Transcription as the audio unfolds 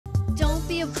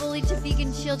be a bully to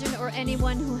vegan children or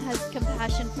anyone who has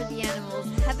compassion for the animals.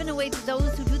 Heaven awaits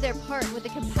those who do their part with a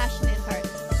compassionate heart.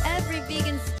 Every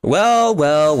vegan... Well,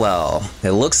 well, well.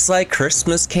 It looks like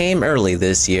Christmas came early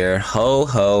this year. Ho,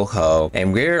 ho, ho.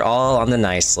 And we're all on the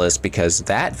nice list because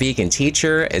that vegan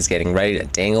teacher is getting ready to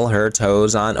dangle her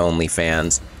toes on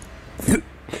OnlyFans.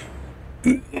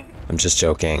 I'm just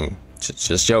joking.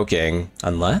 Just joking,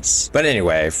 unless. But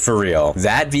anyway, for real,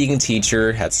 that vegan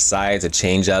teacher has decided to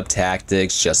change up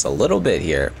tactics just a little bit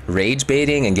here. Rage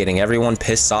baiting and getting everyone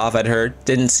pissed off at her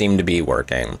didn't seem to be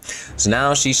working. So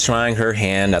now she's trying her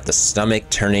hand at the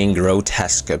stomach-turning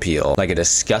grotesque appeal, like a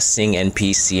disgusting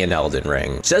NPC in Elden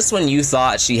Ring. Just when you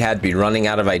thought she had been running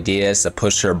out of ideas to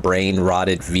push her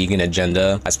brain-rotted vegan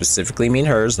agenda, I specifically mean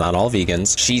hers, not all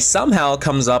vegans, she somehow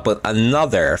comes up with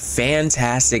another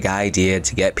fantastic idea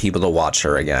to get people to watch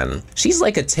her again. She's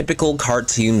like a typical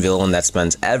cartoon villain that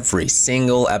spends every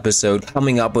single episode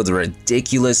coming up with a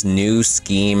ridiculous new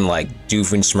scheme like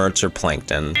Doofenshmirtz or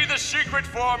Plankton. The secret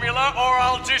formula or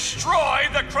I'll destroy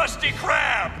the Krusty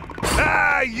Krab!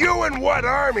 Ah, you and what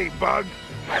army, Bug?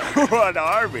 What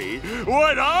army?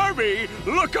 What army?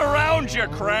 Look around you,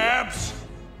 crabs!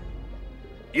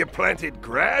 You planted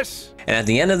grass? And at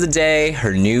the end of the day,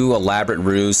 her new elaborate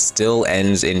ruse still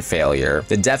ends in failure.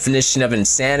 The definition of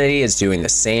insanity is doing the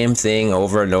same thing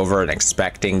over and over and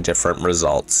expecting different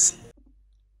results.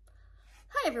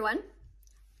 Hi everyone.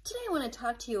 Today I want to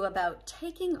talk to you about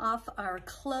taking off our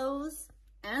clothes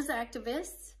as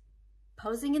activists,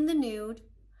 posing in the nude,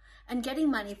 and getting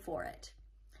money for it,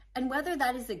 and whether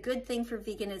that is a good thing for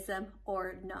veganism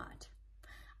or not.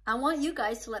 I want you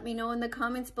guys to let me know in the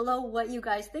comments below what you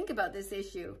guys think about this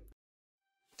issue.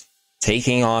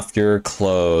 Taking off your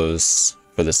clothes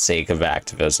for the sake of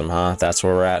activism, huh? That's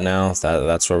where we're at now?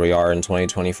 That's where we are in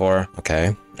 2024?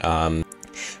 Okay.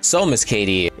 So, Miss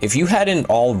Katie, if you hadn't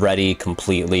already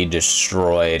completely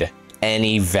destroyed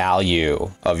any value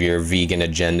of your vegan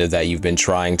agenda that you've been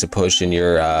trying to push in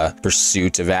your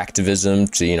pursuit of activism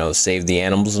to, you know, save the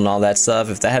animals and all that stuff,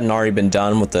 if that hadn't already been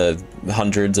done with the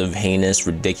hundreds of heinous,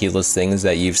 ridiculous things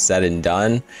that you've said and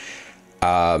done,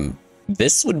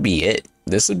 this would be it.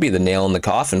 This would be the nail in the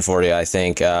coffin for you, I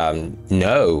think.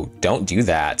 No, don't do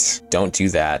that. Don't do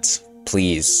that.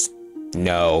 Please.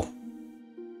 No.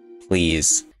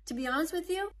 Please. To be honest with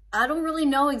you, I don't really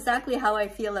know exactly how I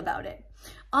feel about it.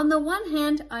 On the one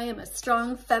hand, I am a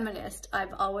strong feminist.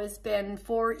 I've always been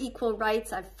for equal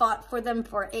rights. I've fought for them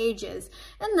for ages.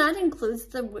 And that includes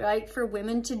the right for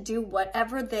women to do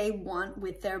whatever they want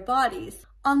with their bodies.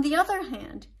 On the other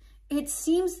hand, it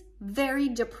seems very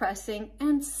depressing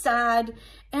and sad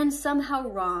and somehow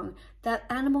wrong that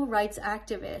animal rights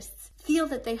activists feel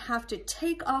that they have to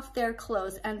take off their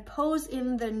clothes and pose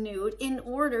in the nude in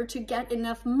order to get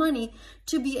enough money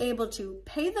to be able to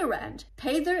pay the rent,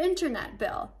 pay their internet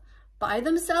bill, buy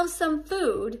themselves some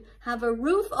food, have a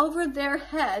roof over their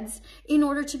heads in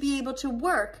order to be able to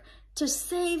work to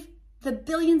save the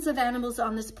billions of animals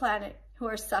on this planet who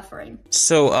are suffering.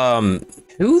 So,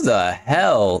 who the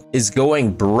hell is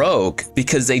going broke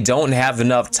because they don't have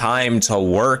enough time to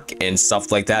work and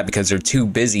stuff like that because they're too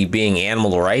busy being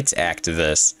animal rights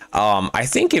activists? I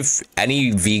think if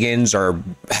any vegans are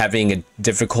having a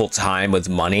difficult time with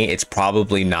money, it's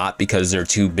probably not because they're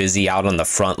too busy out on the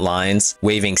front lines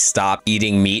waving stop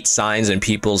eating meat signs in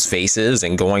people's faces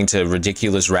and going to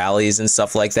ridiculous rallies and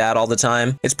stuff like that all the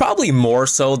time. It's probably more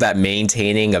so that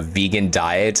maintaining a vegan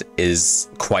diet is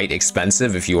quite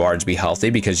expensive if you are to be healthy,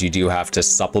 because you do have to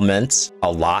supplement a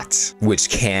lot, which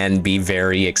can be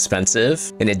very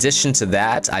expensive. In addition to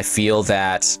that, I feel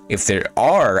that if there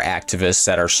are activists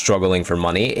that are struggling for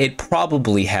money, it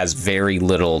probably has very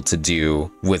little to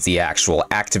do with the actual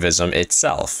activism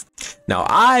itself. Now,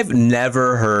 I've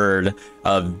never heard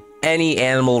of any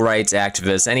animal rights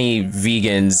activists, any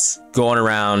vegans going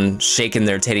around shaking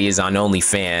their titties on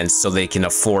OnlyFans so they can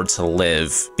afford to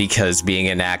live because being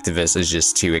an activist is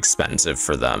just too expensive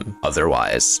for them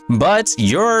otherwise. But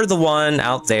you're the one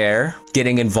out there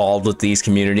getting involved with these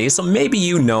communities, so maybe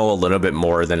you know a little bit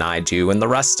more than I do and the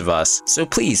rest of us. So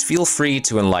please feel free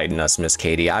to enlighten us, Miss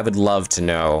Katie. I would love to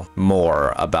know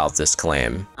more about this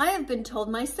claim. I have been told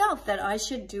myself that I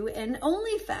should do an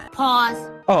OnlyFans.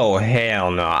 Pause. Oh,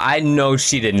 hell no. I know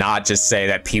she did not just say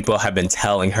that people have been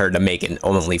telling her to make an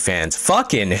OnlyFans.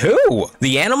 Fucking who?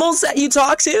 The animals that you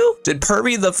talk to? Did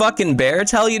Pervy the fucking bear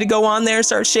tell you to go on there and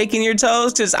start shaking your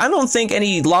toes? Because I don't think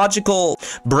any logical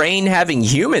brain-having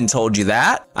human told you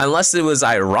that, unless it was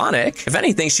ironic. If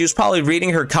anything, she was probably reading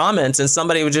her comments and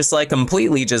somebody was just like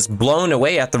completely just blown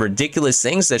away at the ridiculous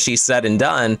things that she said and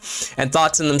done and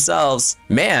thought to themselves,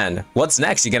 man, what's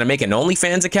next? You gonna make an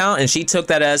OnlyFans account? And she took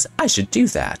that as, I should do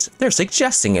that. They're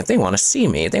suggesting it. They want to see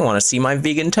me. They want to see my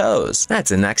vegan toes.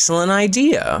 That's an excellent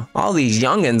idea. All these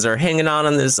youngins are hanging on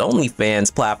this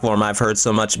OnlyFans platform I've heard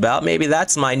so much about. Maybe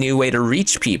that's my new way to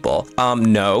reach people.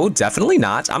 No, definitely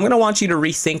not. I'm gonna want you to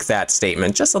rethink that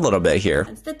statement just a little bit here.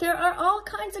 That there are all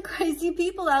kinds of crazy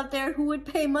people out there who would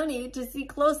pay money to see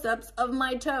close-ups of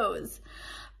my toes.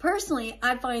 Personally,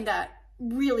 I find that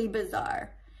really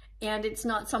bizarre, and it's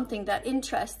not something that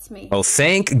interests me. Oh,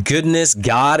 thank goodness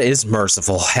God is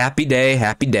merciful. Happy day,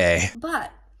 happy day.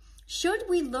 But should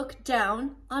we look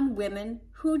down on women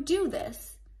who do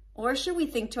this? Or should we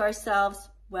think to ourselves,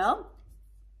 well,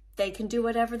 they can do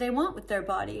whatever they want with their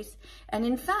bodies. And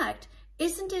in fact,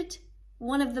 isn't it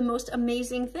one of the most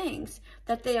amazing things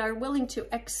that they are willing to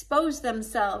expose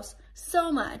themselves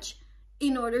so much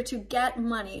in order to get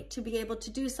money to be able to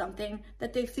do something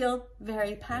that they feel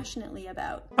very passionately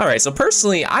about? All right, so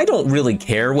personally, I don't really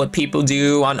care what people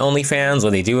do on OnlyFans,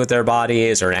 what they do with their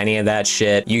bodies or any of that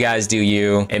shit. You guys do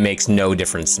you. It makes no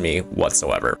difference to me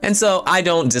whatsoever. And so I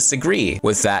don't disagree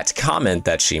with that comment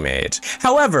that she made.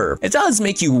 However, it does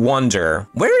make you wonder,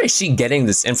 where is she getting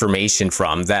this information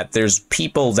from that there's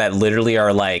people that literally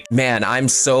are like, man, I'm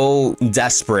so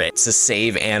desperate to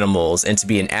save animals and to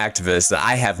be an activist that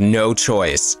I have no choice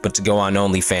but to go on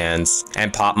OnlyFans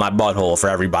and pop my butthole for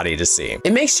everybody to see.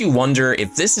 It makes you wonder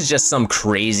if this is just some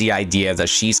crazy idea that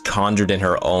she's conjured in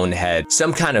her own head,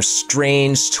 some kind of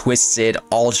strange, twisted,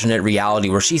 alternate reality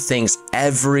where she thinks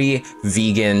every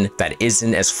vegan that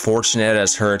isn't as fortunate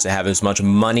as her to have as much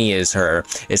money as her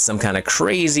is some kind of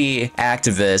crazy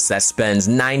activist that spends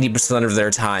 90% of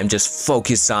their time just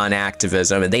focused on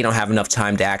activism and they don't have enough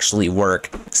time to actually work.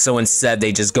 So instead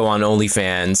they just go on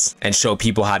OnlyFans and show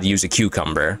people how to use a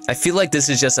cucumber. I feel like this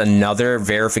is just another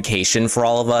verification for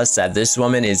all of us that this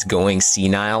woman is going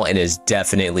senile and is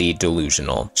definitely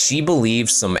delusional. She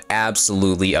believes some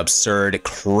absolutely absurd,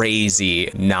 crazy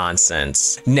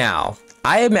nonsense. Now,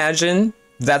 I imagine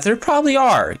that there probably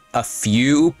are a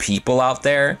few people out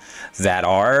there that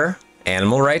are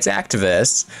animal rights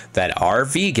activists, that are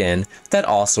vegan, that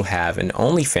also have an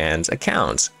OnlyFans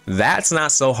account. That's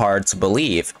not so hard to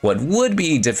believe. What would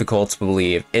be difficult to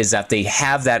believe is that they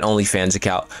have that OnlyFans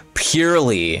account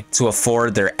purely to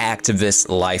afford their activist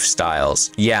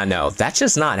lifestyles. Yeah, no, that's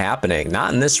just not happening.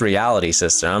 Not in this reality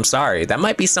system. I'm sorry. That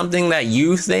might be something that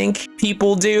you think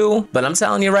people do, but I'm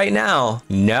telling you right now,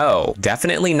 no,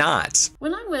 definitely not.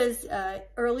 When I was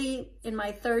early in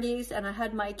my 30s and I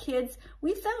had my kids,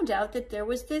 we found out that there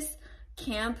was this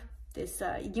camp, this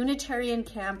Unitarian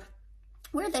camp,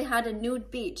 where they had a nude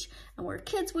beach and where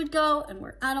kids would go and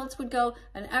where adults would go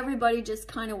and everybody just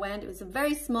kind of went. It was a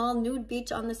very small nude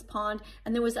beach on this pond,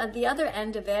 and there was at the other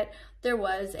end of it, there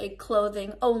was a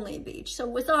clothing only beach. So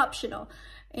it was optional.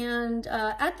 And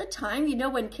at the time, you know,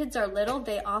 when kids are little,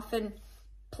 they often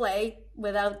play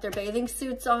without their bathing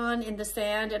suits on in the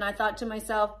sand. And I thought to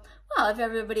myself, well, if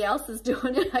everybody else is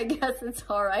doing it, I guess it's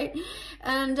all right.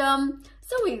 And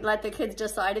so we let the kids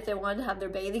decide if they wanted to have their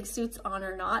bathing suits on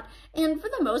or not. And for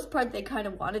the most part, they kind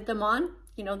of wanted them on.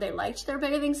 You know, they liked their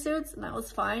bathing suits, and that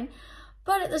was fine.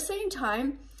 But at the same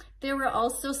time, there were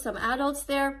also some adults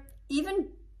there, even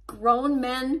grown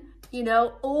men, you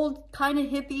know, old kind of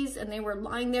hippies, and they were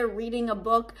lying there reading a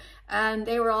book, and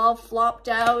they were all flopped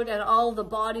out, and all the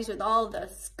bodies with all the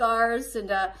scars and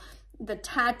the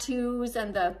tattoos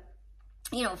and the,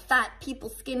 you know, fat people,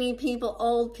 skinny people,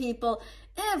 old people,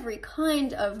 every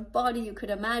kind of body you could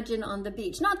imagine on the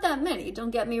beach. Not that many,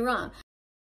 don't get me wrong.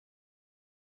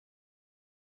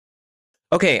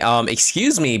 Okay,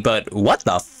 excuse me, but what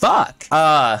the fuck?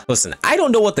 Listen, I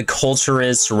don't know what the culture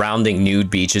is surrounding nude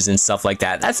beaches and stuff like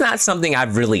that. That's not something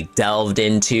I've really delved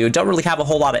into, don't really have a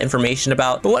whole lot of information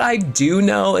about. But what I do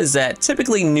know is that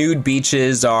typically nude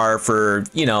beaches are for,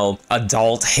 you know,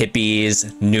 adult hippies,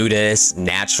 nudists,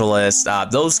 naturalists,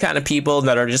 those kind of people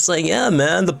that are just like, yeah,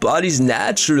 man, the body's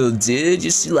natural, dude.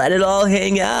 Just let it all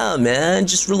hang out, man.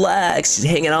 Just relax. Just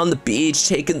hanging out on the beach,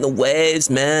 taking the waves,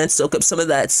 man. Soak up some of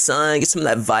that sun, get some some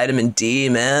of that vitamin D,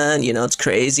 man. You know, it's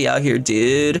crazy out here,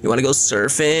 dude. You want to go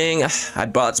surfing? I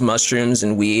bought some mushrooms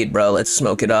and weed, bro. Let's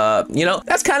smoke it up. You know,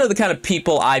 that's kind of the kind of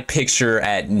people I picture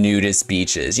at nudist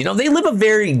beaches. You know, they live a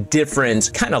very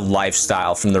different kind of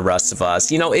lifestyle from the rest of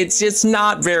us. You know, it's just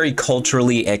not very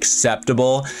culturally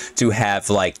acceptable to have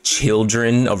like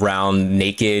children around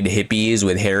naked hippies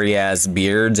with hairy ass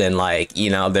beards and like, you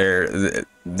know,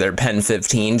 their Pen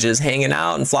 15 just hanging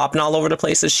out and flopping all over the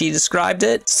place as she described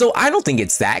it. So I don't think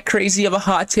it's that crazy of a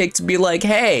hot take to be like,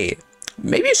 hey,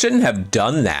 maybe you shouldn't have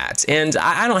done that. And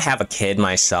I don't have a kid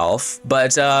myself,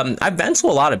 but I've been to a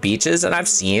lot of beaches and I've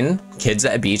seen kids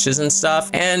at beaches and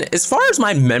stuff. And as far as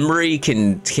my memory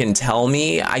can tell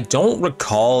me, I don't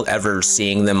recall ever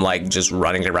seeing them like just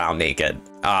running around naked.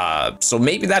 So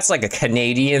maybe that's like a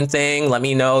Canadian thing. Let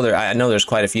me know. I know there's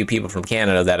quite a few people from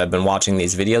Canada that have been watching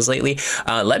these videos lately.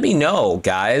 Let me know,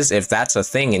 guys, if that's a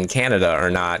thing in Canada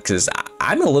or not, because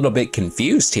I'm a little bit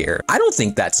confused here. I don't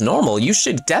think that's normal. You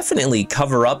should definitely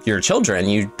cover up your children.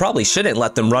 You probably shouldn't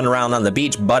let them run around on the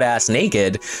beach butt-ass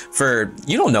naked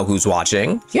you don't know who's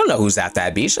watching. You don't know who's at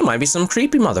that beach. There might be some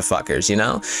creepy motherfuckers, you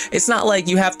know? It's not like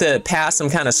you have to pass some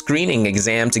kind of screening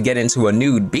exam to get into a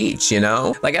nude beach, you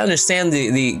know? Like, I understand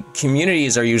the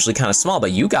communities are usually kind of small,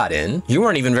 but you got in. You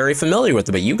weren't even very familiar with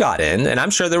it, but you got in, and I'm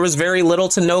sure there was very little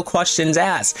to no questions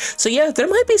asked. So yeah, there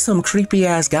might be some creepy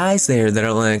ass guys there that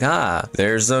are like,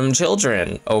 there's some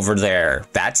children over there.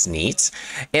 That's neat.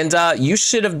 And you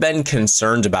should have been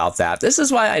concerned about that. This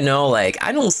is why I know, like,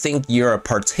 I don't think you're a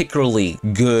particularly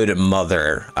good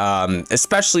mother,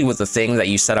 especially with the thing that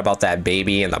you said about that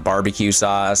baby and the barbecue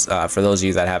sauce. For those of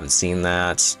you that haven't seen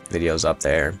that, video's up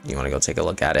there. You want to go take a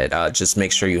look at it. Just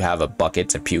make sure you have a bucket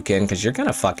to puke in, because you're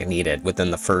gonna fucking need it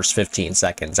within the first 15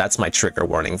 seconds. That's my trigger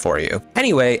warning for you.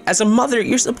 Anyway, as a mother,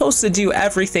 you're supposed to do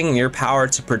everything in your power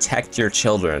to protect your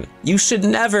children. You should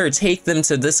never take them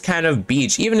to this kind of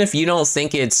beach, even if you don't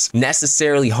think it's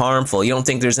necessarily harmful. You don't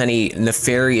think there's any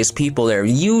nefarious people there.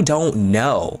 You don't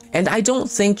know. And I don't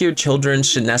think your children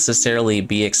should necessarily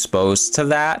be exposed to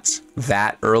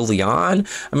that early on.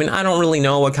 I mean, I don't really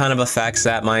know what kind of effects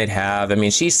that might have. I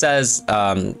mean, she says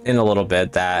in a little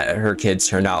bit that her kids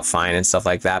turned out fine and stuff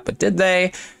like that, but did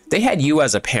they? They had you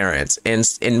as a parent,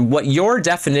 and what your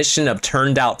definition of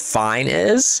turned out fine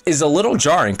is a little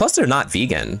jarring. Plus, they're not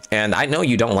vegan, and I know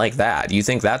you don't like that. You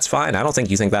think that's fine? I don't think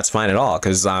you think that's fine at all,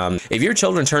 because if your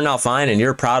children turned out fine and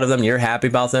you're proud of them, you're happy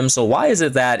about them, so why is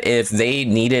it that if they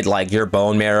needed like your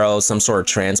bone marrow, some sort of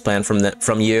transplant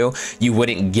from you, you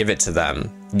wouldn't give it to them?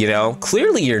 You know,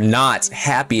 clearly you're not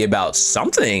happy about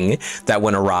something that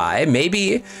went awry.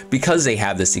 Maybe because they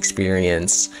have this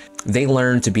experience, they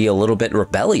learn to be a little bit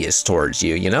rebellious towards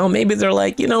you, you know? Maybe they're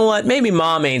like, you know what, maybe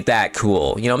mom ain't that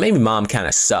cool. You know, maybe mom kind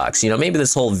of sucks. You know, maybe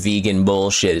this whole vegan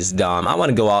bullshit is dumb. I want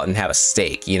to go out and have a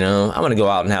steak, you know? I want to go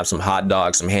out and have some hot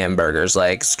dogs, some hamburgers.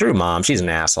 Like, screw mom, she's an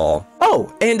asshole.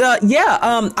 Oh, and yeah,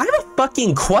 I have a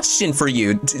fucking question for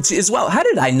you as well. How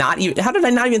did I not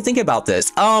even think about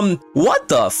this? What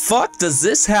the fuck does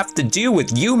this have to do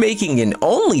with you making an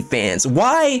OnlyFans?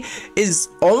 Why is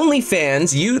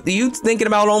OnlyFans, you thinking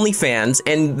about OnlyFans,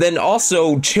 and then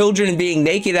also children being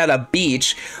naked at a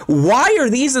beach, why are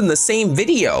these in the same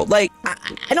video? Like,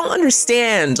 I don't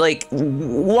understand. Like,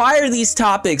 why are these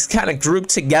topics kind of grouped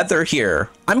together here?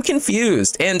 I'm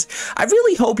confused, and I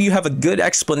really hope you have a good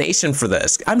explanation for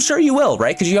this. I'm sure you will,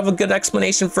 right? Because you have a good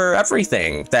explanation for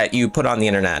everything that you put on the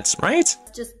internet, right?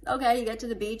 Just, okay, you get to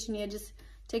the beach and you just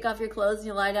take off your clothes and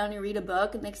you lie down and you read a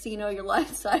book, and next thing you know, you're lying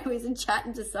sideways and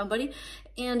chatting to somebody,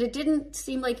 and it didn't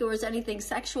seem like there was anything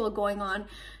sexual going on.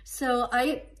 So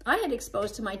I had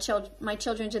exposed to my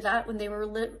children to that when they were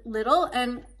little,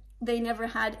 and they never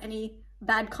had any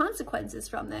bad consequences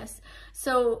from this.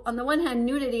 So on the one hand,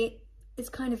 nudity is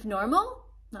kind of normal.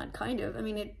 Not kind of, I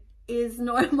mean, it is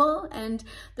normal and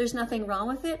there's nothing wrong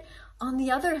with it. On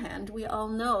the other hand, we all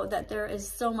know that there is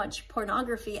so much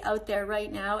pornography out there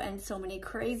right now, and so many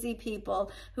crazy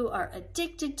people who are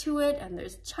addicted to it, and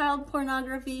there's child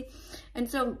pornography. And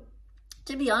so,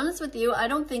 to be honest with you, I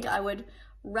don't think I would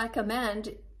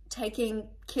recommend taking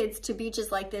kids to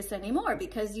beaches like this anymore,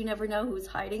 because you never know who's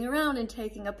hiding around and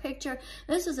taking a picture.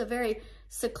 This is a very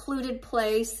secluded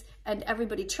place and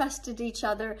everybody trusted each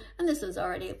other, and this was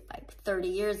already like 30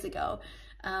 years ago.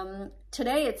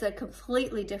 Today it's a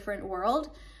completely different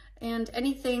world, and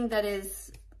anything that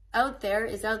is out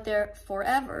there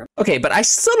forever. Okay, but I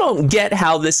still don't get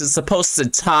how this is supposed to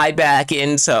tie back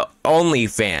into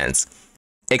OnlyFans.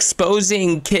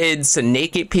 Exposing kids to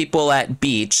naked people at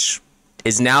beach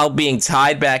is now being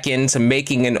tied back into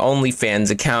making an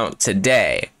OnlyFans account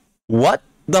today. What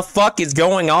the fuck is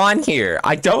going on here?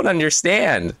 I don't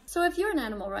understand. So if you're an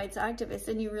animal rights activist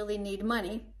and you really need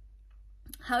money,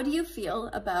 how do you feel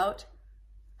about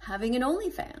having an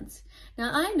OnlyFans?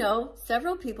 Now, I know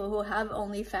several people who have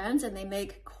OnlyFans and they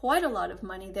make quite a lot of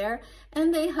money there,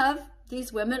 and they have,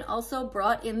 these women also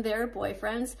brought in their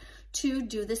boyfriends to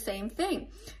do the same thing,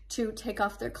 to take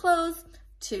off their clothes,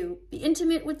 to be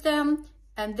intimate with them,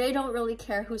 and they don't really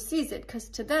care who sees it, because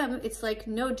to them, it's like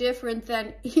no different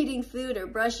than eating food or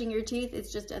brushing your teeth.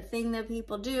 It's just a thing that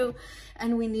people do,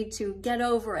 and we need to get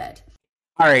over it.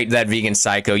 All right, that vegan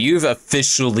psycho, you've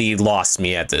officially lost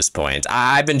me at this point.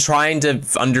 I've been trying to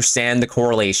understand the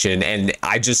correlation, and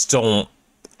I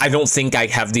don't think I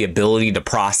have the ability to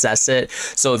process it.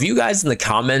 So if you guys in the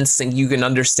comments think you can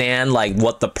understand like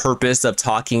what the purpose of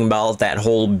talking about that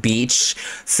whole beach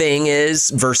thing is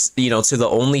versus, you know, to the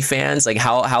OnlyFans, like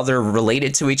how they're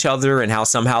related to each other and how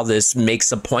somehow this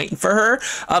makes a point for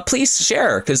her, please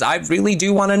share, because I really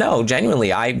do want to know.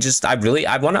 Genuinely, I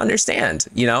want to understand.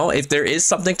 You know, if there is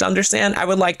something to understand, I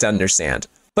would like to understand.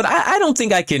 But I don't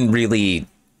think I can really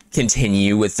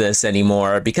continue with this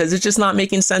anymore because it's just not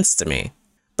making sense to me.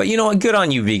 But you know what, good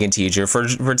on you, vegan teacher,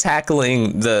 for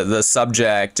tackling the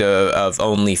subject of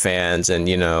OnlyFans and,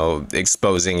 you know,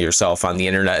 exposing yourself on the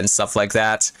internet and stuff like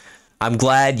that. I'm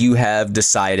glad you have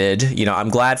decided, you know, I'm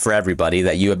glad for everybody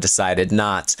that you have decided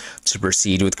not to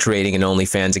proceed with creating an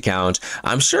OnlyFans account.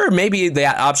 I'm sure maybe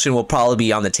that option will probably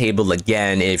be on the table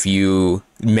again if you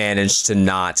manage to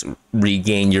not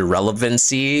regain your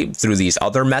relevancy through these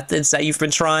other methods that you've been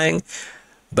trying.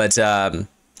 But,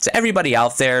 to everybody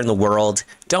out there in the world,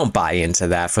 don't buy into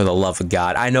that, for the love of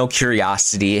God. I know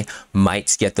curiosity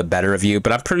might get the better of you,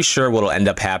 but I'm pretty sure what'll end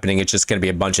up happening, it's just going to be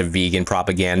a bunch of vegan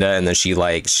propaganda, and then she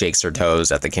like shakes her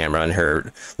toes at the camera and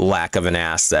her lack of an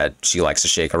ass that she likes to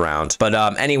shake around. But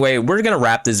anyway, we're going to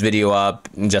wrap this video up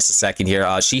in just a second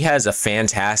here. She has a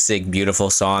fantastic,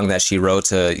 beautiful song that she wrote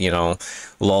to, you know,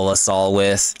 lull us all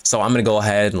with. So I'm going to go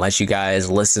ahead and let you guys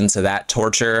listen to that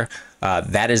torture.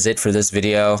 That is it for this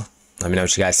video. Let me know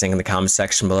what you guys think in the comment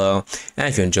section below. And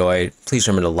if you enjoyed, please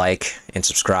remember to like and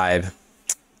subscribe.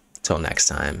 Till next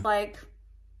time. Like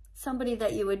somebody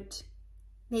that you would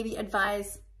maybe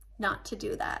advise not to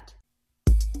do that.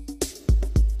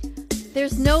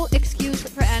 There's no excuse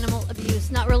for animal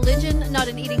abuse. Not religion, not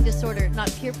an eating disorder, not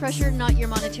peer pressure, not your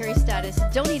monetary status.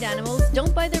 Don't eat animals,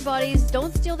 don't buy their bodies,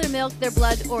 don't steal their milk, their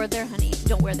blood, or their honey.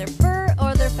 Don't wear their fur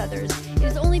or their feathers. It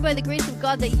is only by the grace of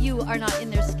God that you are not in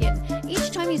their skin.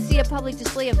 Each time you see a public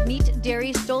display of meat,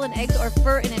 dairy, stolen eggs, or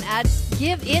fur in an ad,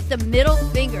 give it the middle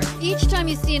finger. Each time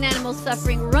you see an animal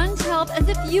suffering, run to help as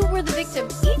if you were the victim.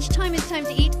 Each time it's time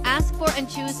to eat, ask for and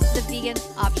choose the vegan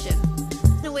option.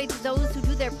 Away to those who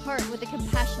do their part with a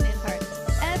compassionate heart.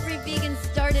 Every vegan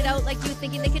started out like you,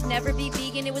 thinking they could never be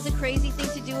vegan. It was a crazy thing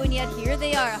to do, and yet here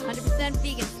they are, 100%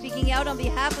 vegan, speaking out on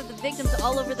behalf of the victims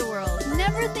all over the world.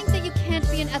 Never think that you can't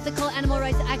be an ethical animal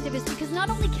rights activist, because not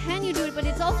only can you do it, but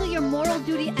it's also your moral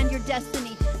duty and your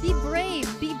destiny. Be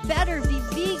brave, be better, be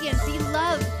vegan, be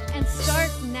loved, and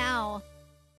start now.